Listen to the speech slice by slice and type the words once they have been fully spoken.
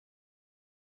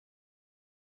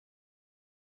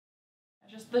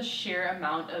Just the sheer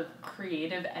amount of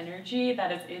creative energy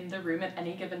that is in the room at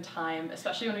any given time,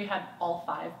 especially when we had all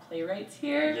 5 playwrights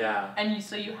here. Yeah. And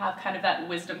so you have kind of that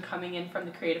wisdom coming in from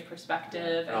the creative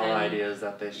perspective. And all the ideas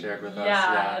that they shared with us.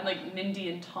 Yeah, and like Mindy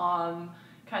and Tom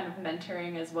kind of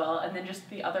mentoring as well. And then just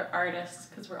the other artists,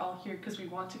 because we're all here because we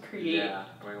want to create. Yeah,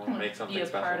 we want to make something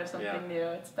special. Be a part of something new.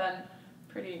 It's been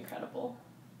pretty incredible.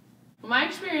 My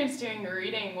experience doing the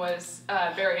reading was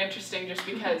very interesting just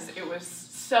because it was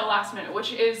so last minute,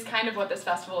 which is kind of what this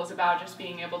festival is about, just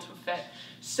being able to fit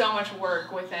so much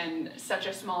work within such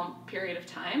a small period of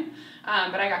time.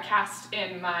 But I got cast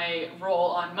in my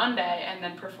role on Monday and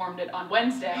then performed it on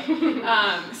Wednesday.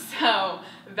 So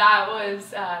that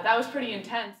was pretty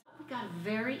intense. We got a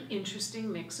very interesting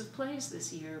mix of plays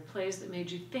this year. Plays that made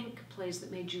you think, plays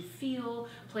that made you feel,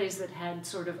 plays that had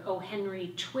sort of O.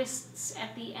 Henry twists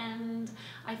at the end.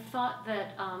 I thought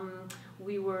that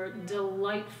we were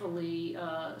delightfully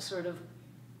sort of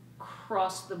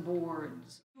cross the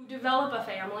boards. To develop a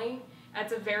family,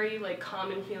 that's a very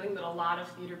common feeling that a lot of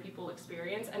theater people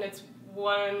experience, and it's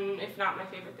one, if not my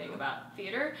favorite thing about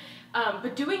theater.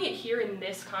 But doing it here in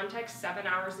this context, 7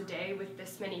 hours a day with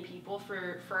this many people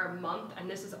for a month, and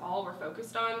this is all we're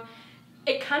focused on,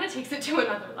 it kind of takes it to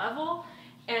another level,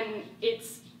 and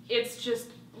it's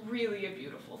just really a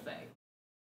beautiful thing.